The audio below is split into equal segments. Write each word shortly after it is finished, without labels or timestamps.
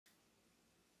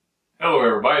Hello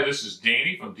everybody, this is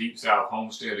Danny from Deep South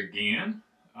Homestead again.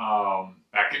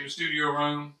 Back in the studio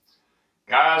room.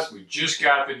 Guys, we just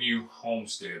got the new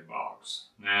Homestead Box.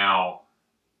 Now,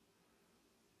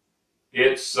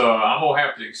 it's I'm going to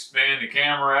have to expand the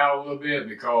camera out a little bit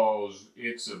because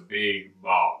it's a big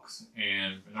box.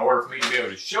 And in order for me to be able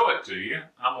to show it to you,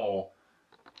 I'm going to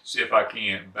see if I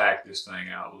can back this thing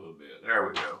out a little bit. There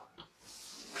we go.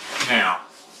 Now,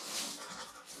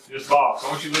 this box, I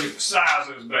want you to look at the size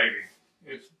of this baby.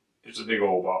 It's a big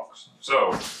old box.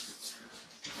 So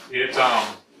it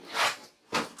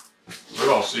we're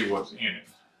gonna see what's in it.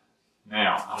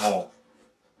 Now I'm gonna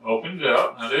open it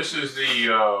up. Now this is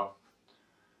the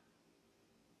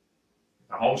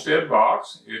Homestead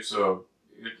Box. It's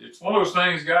one of those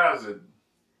things, guys, that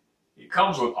it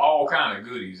comes with all kind of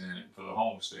goodies in it for the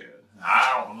homestead.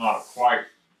 Now, I'm not quite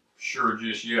sure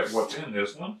just yet what's in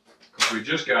this one because we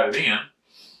just got it in.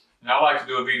 And I like to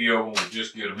do a video when we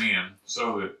just get them in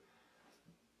so that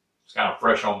it's kind of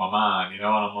fresh on my mind, you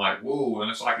know, and I'm like, whoa, and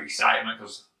it's like excitement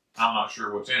because I'm not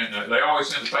sure what's in it. Now, they always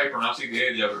send the paper and I see the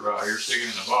edge of it right here sticking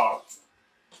in the box.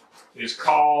 It's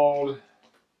called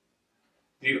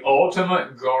The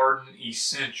Ultimate Garden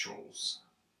Essentials.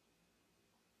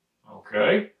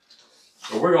 Okay.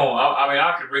 So we're going, I mean,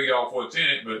 I could read off what's in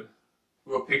it, but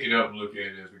we'll pick it up and look at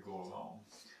it as we go along.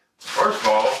 First of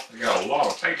all, we got a lot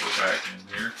of paper packed in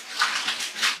here.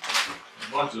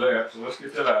 A bunch of that, so let's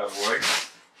get that out of the way.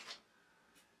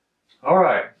 All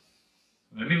right,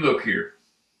 let me look here.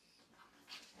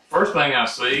 First thing I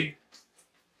see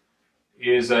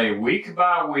is a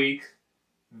week-by-week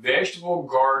vegetable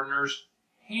gardener's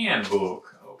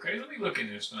handbook. Okay, let me look in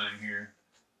this thing here.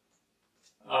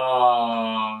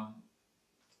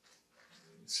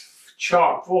 It's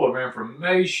chock full of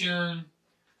information.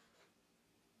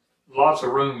 Lots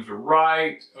of rooms to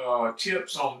write,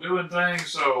 tips on doing things.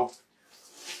 So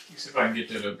let's see if I can get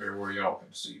that up there where y'all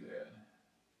can see that.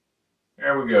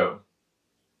 There we go.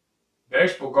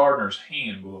 Vegetable Gardener's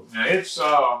Handbook. Now it's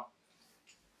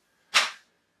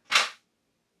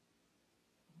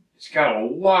got a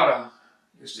lot of,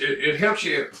 it helps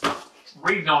you,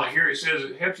 reading on it here, it says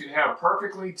it helps you to have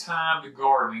perfectly timed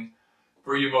gardening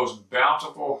for your most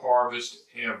bountiful harvest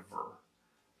ever.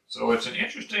 So it's an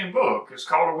interesting book. It's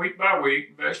called A Week by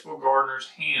Week Vegetable Gardener's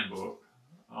Handbook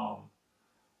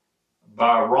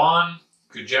by Ron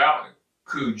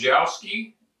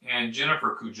Kujawski and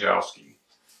Jennifer Kujawski.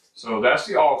 So that's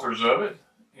the authors of it.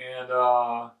 And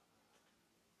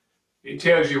it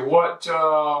tells you what,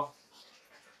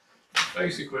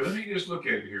 basically, let me just look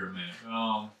at it here a minute.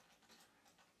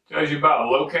 Tells you about the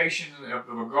location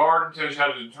of a garden, tells you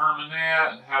how to determine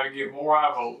that, and how to get more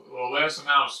out of a less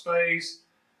amount of space.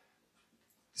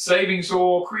 Saving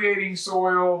soil, creating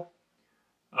soil,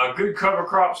 good cover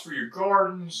crops for your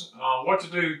gardens, what to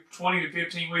do 20 to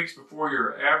 15 weeks before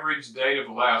your average date of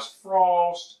the last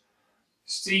frost,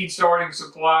 seed starting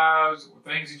supplies,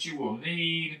 things that you will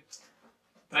need,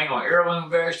 thing on heirloom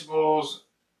vegetables,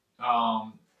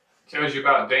 tells you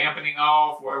about dampening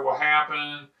off, what will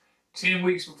happen, 10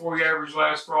 weeks before your average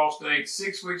last frost date,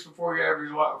 6 weeks before your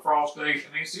average frost date.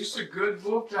 I mean, it's just a good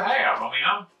book to have. I mean,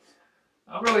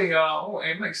 I'm really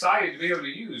I'm excited to be able to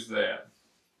use that.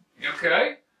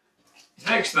 Okay.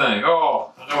 Next thing.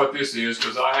 Oh, I know what this is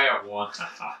because I have one.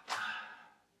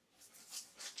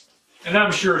 And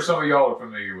I'm sure some of y'all are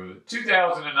familiar with it.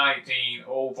 2019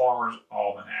 Old Farmer's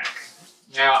Almanac.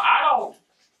 Now, I don't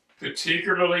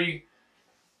particularly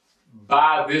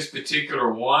buy this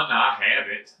particular one. I have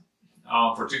it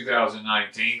for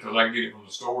 2019 because I get it from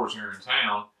the stores here in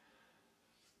town.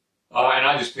 And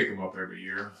I just pick them up every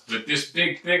year. But this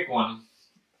big, thick one,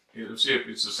 let's see if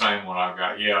it's the same one I've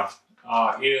got. Yeah,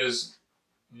 is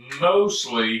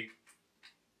mostly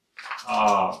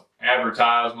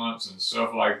advertisements and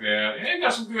stuff like that. And they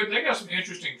got some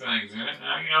interesting things in it.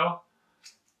 Now, you know,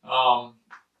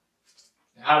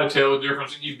 how to tell the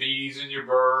difference in your bees and your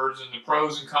birds, and the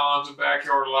pros and cons of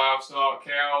backyard livestock,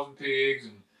 cows and pigs,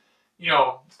 and you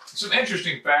know, some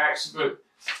interesting facts. But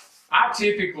I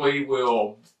typically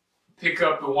will pick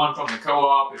up the one from the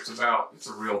co-op. It's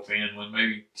a real thin one,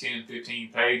 maybe 10,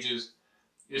 15 pages.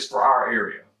 It's for our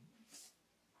area.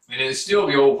 And it's still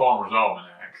the Old Farmer's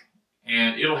Almanac.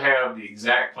 And it'll have the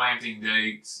exact planting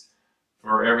dates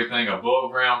for everything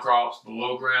above ground crops,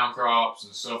 below ground crops,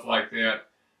 and stuff like that.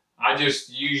 I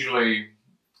just usually,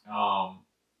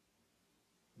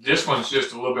 this one's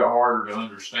just a little bit harder to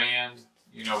understand,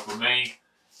 you know, for me.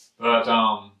 But,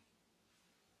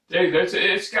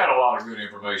 it's got a lot of good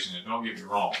information in it, don't get me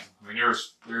wrong. I mean,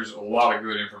 there's a lot of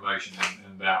good information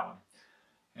in that one.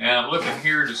 And I'm looking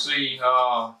here to see,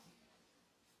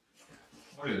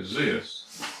 what is this?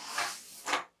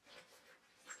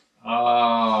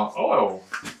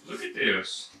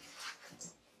 this.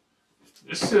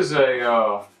 This is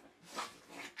a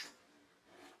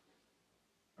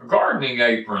gardening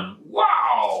apron.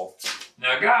 Wow!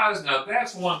 Now guys, now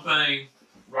that's one thing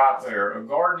right there, a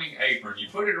gardening apron. You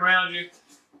put it around you,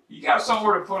 you got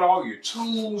somewhere to put all your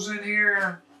tools in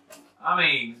here. I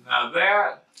mean, now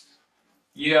that,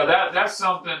 yeah, that's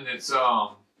something that's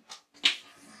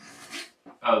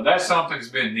something that's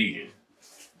been needed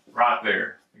right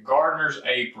there. The gardener's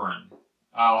apron.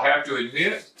 I'll have to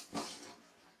admit,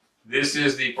 this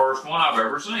is the first one I've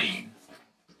ever seen.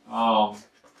 I've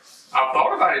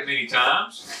thought about it many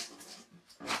times.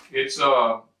 It's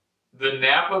the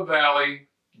Napa Valley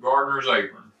Gardener's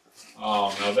Apron.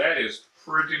 Now that is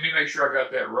pretty, let me make sure I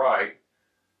got that right.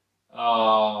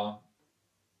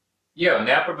 Yeah,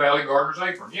 Napa Valley Gardener's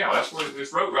Apron. Yeah, that's what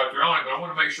it's wrote right there on it, but I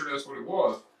want to make sure that's what it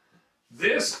was.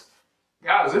 This,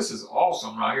 guys, this is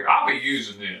awesome right here. I'll be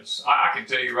using this. I can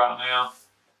tell you right now,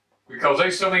 because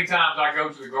there's so many times I go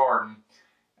to the garden,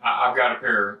 I've got a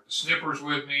pair of snippers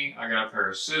with me, I got a pair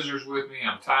of scissors with me,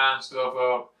 I'm tying stuff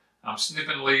up, I'm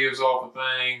snipping leaves off of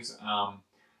things,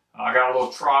 I got a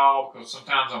little trowel because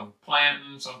sometimes I'm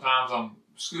planting, sometimes I'm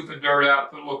scooping dirt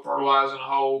out, put a little fertilizer in a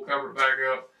hole, cover it back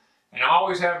up, and I'm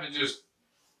always having to just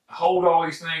hold all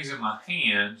these things in my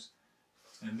hands.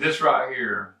 And this right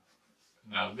here,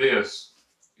 now this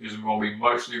is going to be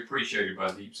muchly appreciated by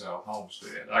Deep South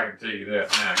Homestead. I can tell you that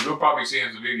now. You'll probably see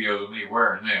some videos of me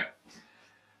wearing that.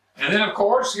 And then, of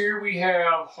course, here we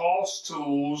have Hoss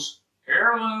Tools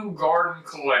Heirloom Garden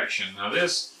Collection. Now,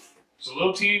 this is a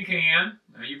little tin can.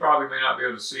 Now, you probably may not be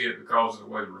able to see it because of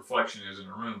the way the reflection is in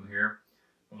the room here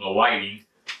from the lighting.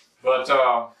 But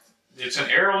it's an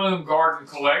heirloom garden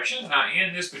collection. Now,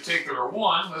 in this particular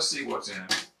one, let's see what's in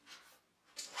it.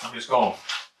 I'm just going to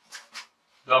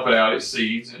dump it out, it's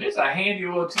seeds, and it's a handy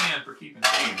little tin for keeping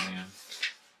seeds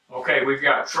in. Okay, we've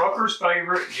got Trucker's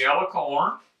Favorite Yellow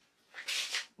Corn,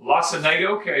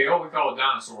 Lacinato Kale, we call it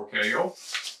dinosaur kale,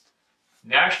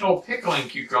 National Pickling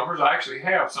Cucumbers, I actually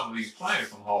have some of these planted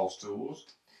from Hoss Tools,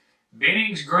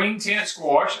 Benning's Green Tent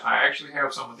Squash, I actually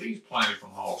have some of these planted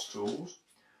from Hoss Tools,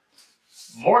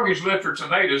 Mortgage Lifter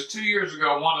Tomatoes, 2 years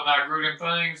ago, Wanda and I grew them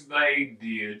things, they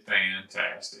did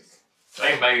fantastic.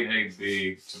 They made a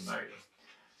big tomato.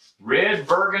 Red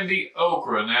Burgundy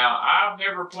Okra. Now, I've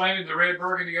never planted the Red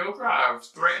Burgundy Okra. I've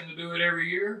threatened to do it every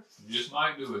year. Just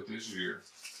might do it this year.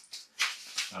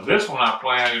 Now, this one I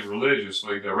planted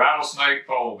religiously, the Rattlesnake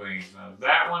Pole Beans. Now,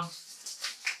 that one,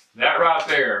 that right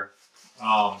there.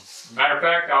 Matter of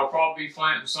fact, I'll probably be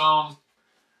planting some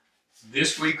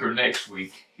this week or next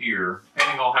week here,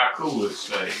 depending on how cool it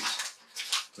stays.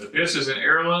 But this is an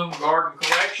heirloom garden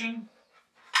collection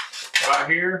right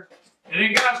here. And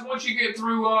then guys, once you get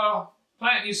through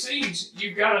planting your seeds,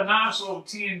 you've got a nice little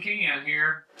tin can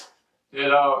here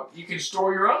that you can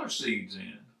store your other seeds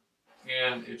in.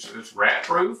 And it's rat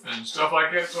proof and stuff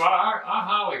like that, so I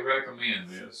highly recommend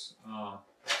this.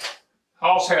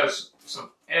 Hoss has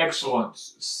some excellent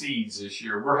seeds this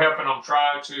year. We're helping them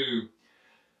try to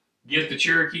get the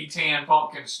Cherokee Tan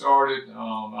pumpkin started.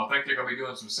 I think they're going to be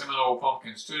doing some Seminole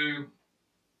pumpkins too.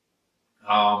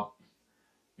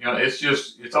 You know,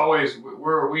 it's always, we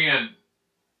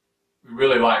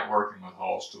really like working with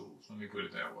Hoss Tools. Let me put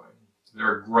it that way.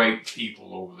 They're great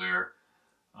people over there.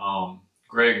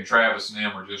 Greg and Travis and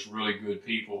them are just really good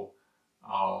people.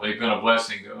 They've been a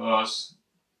blessing to us,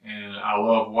 and I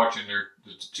love watching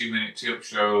the 2-minute tip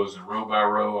shows and row by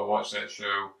row. I watch that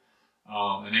show,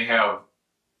 and they have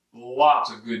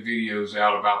lots of good videos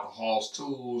out about the Hoss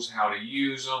Tools, how to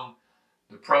use them,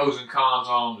 the pros and cons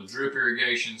on them, the drip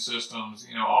irrigation systems,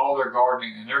 you know, all their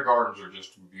gardening, and their gardens are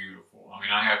just beautiful. I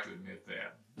mean, I have to admit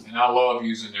that. And I love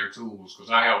using their tools because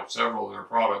I have several of their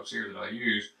products here that I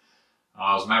use.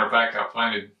 As a matter of fact, I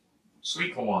planted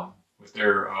sweet corn with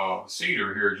their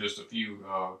cedar here just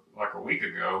like a week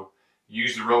ago.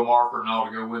 Used the row marker and all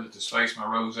to go with it to space my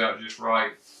rows out just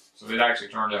right. So it actually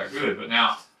turned out good. But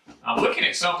now, I'm looking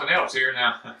at something else here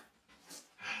now.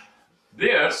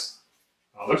 This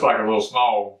looks like a little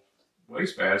small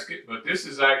wastebasket, but this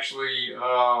is actually,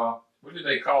 what did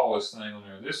they call this thing on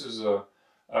there? This is a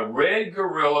red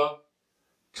gorilla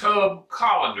tub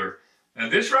colander. Now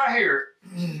this right here,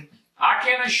 I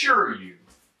can assure you,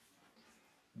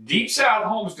 Deep South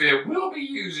Homestead will be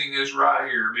using this right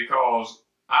here because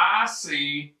I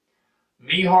see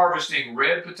me harvesting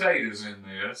red potatoes in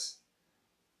this.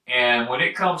 And when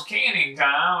it comes canning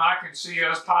time, I can see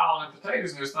us piling in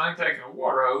potatoes in this thing, taking a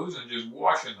water hose and just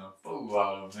washing the fool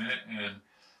out of it. And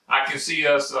I can see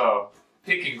us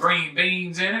picking green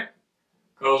beans in it,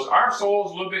 because our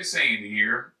soil's a little bit sandy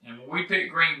here. And when we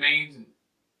pick green beans,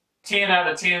 10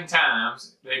 out of 10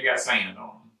 times, they've got sand on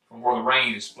them from where the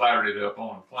rain has splattered it up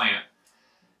on the plant.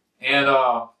 And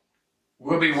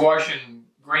we'll be washing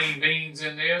green beans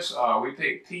in this. We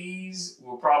pick peas.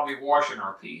 We'll probably be washing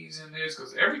our peas in this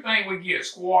because everything we get,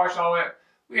 squash, all that,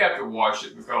 we have to wash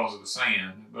it because of the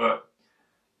sand. But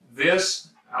this,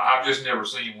 I've just never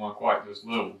seen one quite this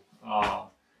little.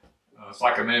 It's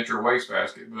like a miniature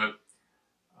wastebasket, but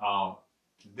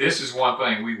this is one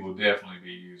thing we will definitely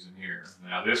be using here.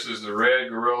 Now, this is the Red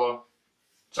Gorilla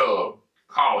tub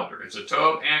colander. It's a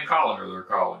tub and colander, they're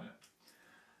calling it.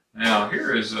 Now,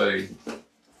 here is a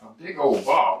big old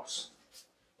box.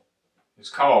 It's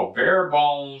called Bare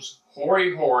Bones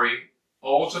Hori Hori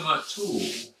Ultimate Tool.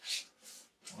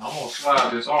 Well, I'm going to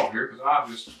slide this off here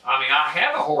because I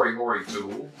have a Hori Hori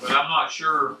tool, but I'm not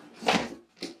sure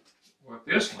what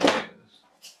this one is.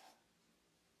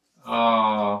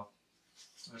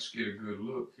 Let's get a good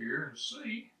look here and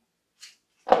see.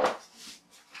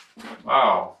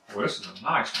 Wow, well, this is a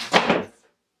nice one.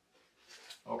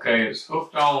 Okay, it's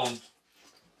hooked on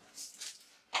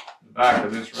the back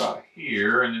of this right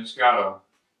here, and it's got a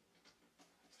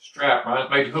strap on it.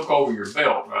 It's made to hook over your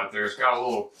belt right there. It's got a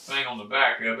little thing on the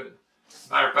back of it.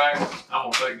 Matter of fact, I'm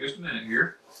going to take just a minute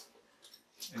here,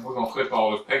 and we're going to clip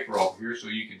all this paper off here so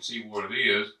you can see what it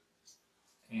is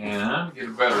and get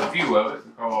a better view of it,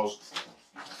 because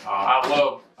I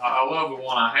love the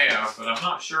one I have, but I'm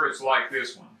not sure it's like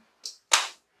this one.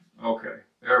 Okay,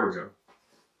 there we go.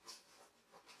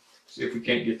 See if we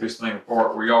can't get this thing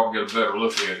apart where y'all can get a better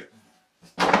look at it.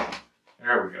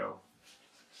 There we go.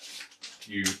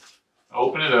 You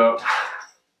open it up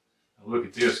and look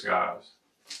at this, guys.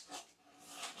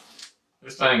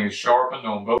 This thing is sharpened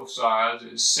on both sides.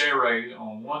 It's serrated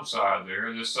on one side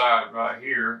there. This side right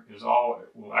here is all, it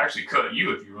will actually cut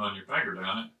you if you run your finger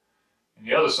down it. And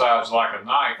the other side's like a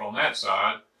knife on that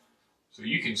side. So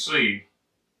you can see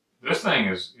this thing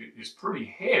is pretty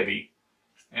heavy.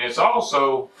 And it's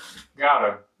also got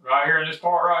a, right here in this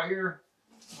part right here,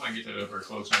 I'm going to get that up there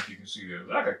close enough you can see that. It's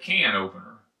like a can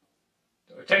opener.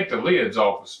 Take the lids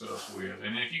off of stuff with.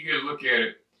 And if you get a look at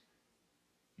it,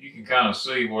 you can kind of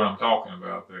see what I'm talking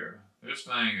about there. This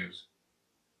thing is,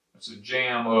 it's a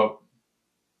jam up,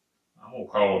 I'm going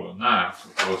to call it a knife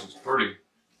because it's pretty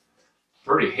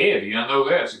heavy. I know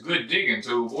that. It's a good digging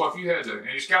tool. Boy, if you had to, and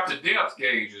it's got the depth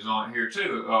gauges on it here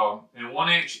too, in 1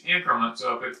 inch increments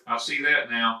of it. I see that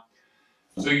now.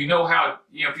 So you know how,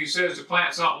 you know, if you says to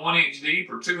plant something 1 inch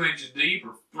deep or 2 inches deep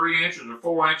or 3 inches or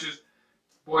 4 inches,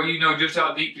 boy, you know just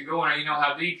how deep to go in there. You know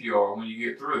how deep you are when you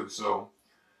get through. So,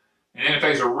 and then if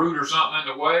there's a root or something in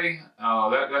the way,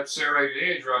 that serrated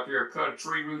edge right there, cut a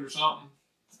tree root or something,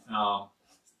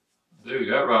 dude,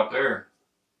 that right there,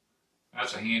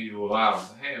 that's a handy little item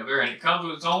to have there. And it comes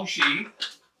with its own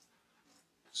sheath.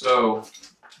 So,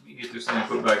 let me get this thing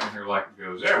put back in here like it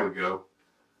goes. There we go.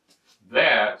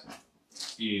 That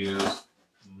is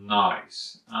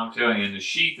nice. I'm telling you, and the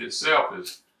sheath itself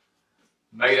is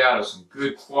made out of some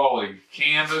good quality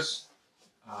canvas.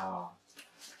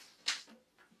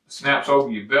 Snaps over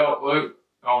your belt loop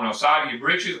on the side of your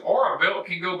breeches, or a belt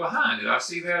can go behind it. I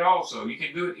see that also. You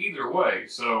can do it either way.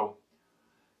 So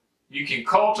you can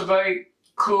cultivate,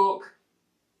 cook,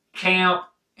 camp,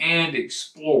 and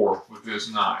explore with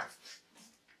this knife.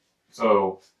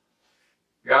 So,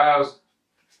 guys,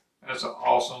 that's an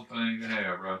awesome thing to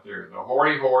have right there. The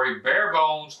Hori Hori, Bare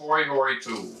Bones Hori Hori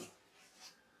tool.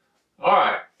 All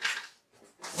right.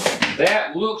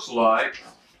 That looks like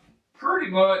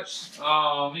pretty much,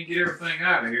 let me get everything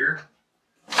out of here.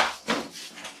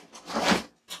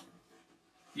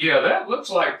 Yeah, that looks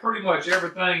like pretty much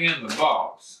everything in the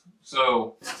box.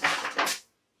 So,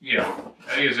 yeah,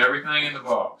 that is everything in the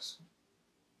box.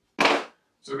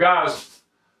 So guys,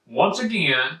 once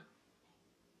again,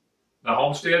 the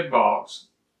Homestead Box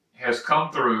has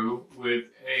come through with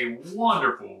a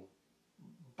wonderful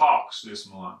box this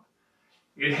month.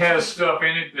 It has stuff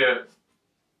in it that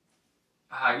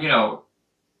you know,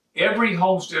 every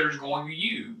homesteader is going to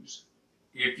use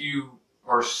if you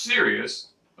are serious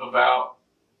about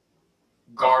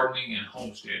gardening and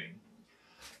homesteading.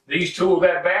 These tools,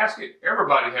 that basket,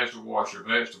 everybody has to wash their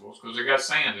vegetables because they got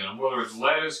sand in them. Whether it's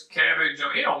lettuce, cabbage,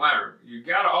 it don't matter. You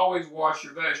got to always wash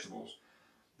your vegetables.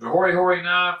 The Hori Hori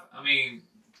knife, I mean,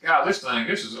 God, this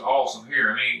is awesome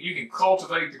here. I mean, you can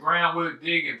cultivate the ground with it,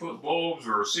 dig and put bulbs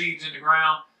or seeds in the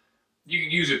ground. You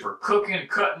can use it for cooking,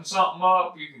 cutting something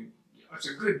up. It's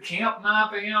a good camp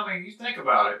knife. You know, I mean, you think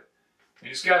about it.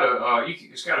 And it's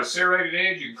got a serrated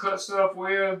edge you can cut stuff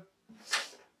with.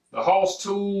 The Hoss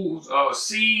tools,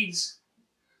 seeds.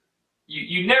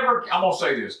 You never. I'm gonna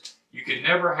say this: you can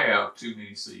never have too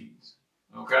many seeds.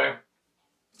 Okay.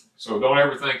 So don't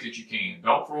ever think that you can.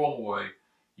 Don't throw them away.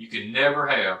 You can never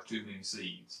have too many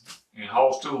seeds. And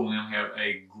Hall's Tool and them have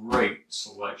a great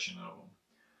selection of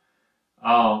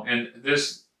them. And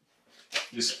this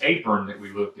apron that we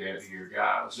looked at here,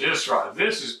 guys, this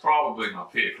is probably my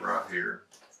pick right here.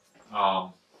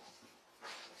 I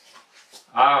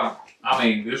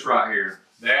mean, this right here,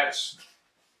 that's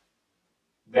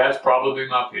probably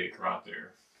my pick right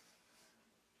there.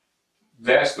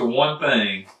 That's the one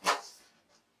thing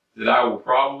that I will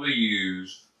probably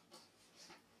use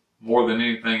more than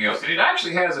anything else. And it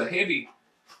actually has a heavy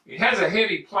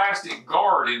plastic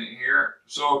guard in it here.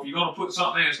 So if you're going to put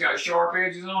something in that's got sharp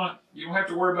edges on it, you don't have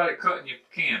to worry about it cutting your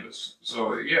canvas.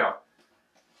 So yeah.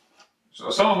 So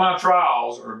some of my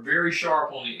trowels are very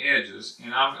sharp on the edges,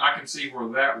 and I can see where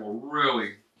that will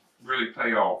really, really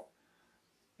pay off.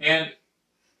 And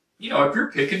you know, if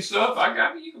you're picking stuff,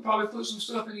 you can probably put some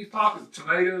stuff in these pockets.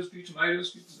 Tomatoes,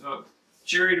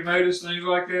 cherry tomatoes, things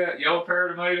like that. Yellow pear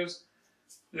tomatoes.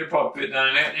 They'll probably fit down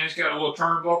in that. And it's got a little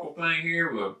turnbuckle thing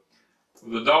here with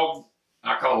a dog.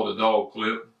 I call it a dog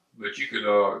clip, but you can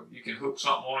hook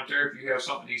something on it there if you have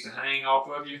something that needs to hang off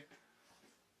of you.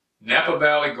 Napa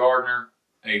Valley Gardener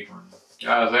apron,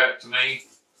 guys. That to me,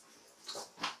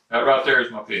 that right there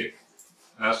is my pick.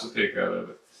 That's the pick out of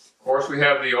it. Of course, we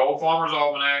have the Old Farmer's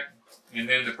Almanac, and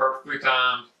then the Perfectly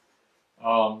Timed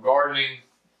Gardening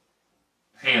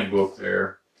Handbook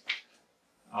there.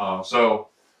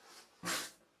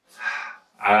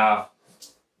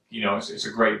 You know, it's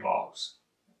a great box.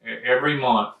 Every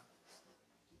month,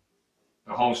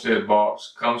 the Homestead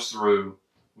Box comes through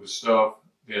with stuff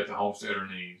that the homesteader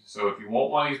needs. So if you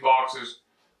want one of these boxes,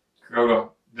 go to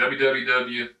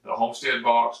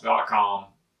www.thehomesteadbox.com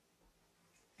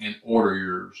and order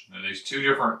yours. Now there's two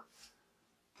different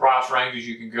price ranges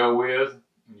you can go with.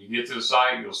 When you get to the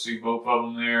site, you'll see both of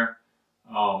them there.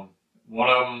 One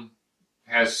of them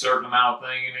has a certain amount of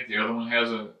thing in it. The other one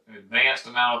has an advanced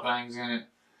amount of things in it.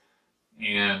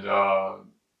 And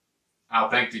I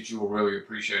think that you will really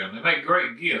appreciate them. They make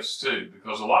great gifts too,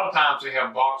 because a lot of times they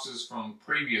have boxes from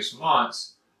previous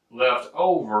months left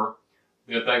over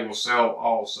that they will sell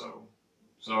also.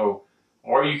 So,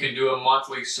 or you can do a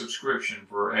monthly subscription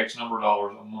for X number of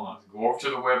dollars a month. Go over to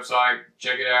the website,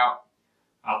 check it out.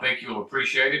 I think you'll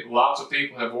appreciate it. Lots of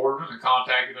people have ordered them and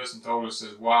contacted us and told us,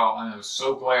 wow, I am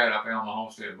so glad I found the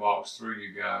Homestead Box through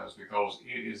you guys, because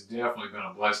it has definitely been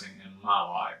a blessing in my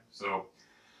life. So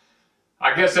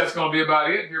I guess that's going to be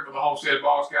about it here for the Homestead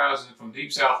Box, guys. And from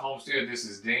Deep South Homestead, this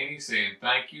is Danny saying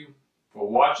thank you for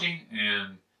watching.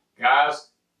 And guys,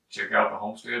 check out the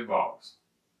Homestead Box.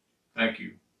 Thank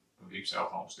you from Deep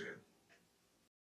South Homestead.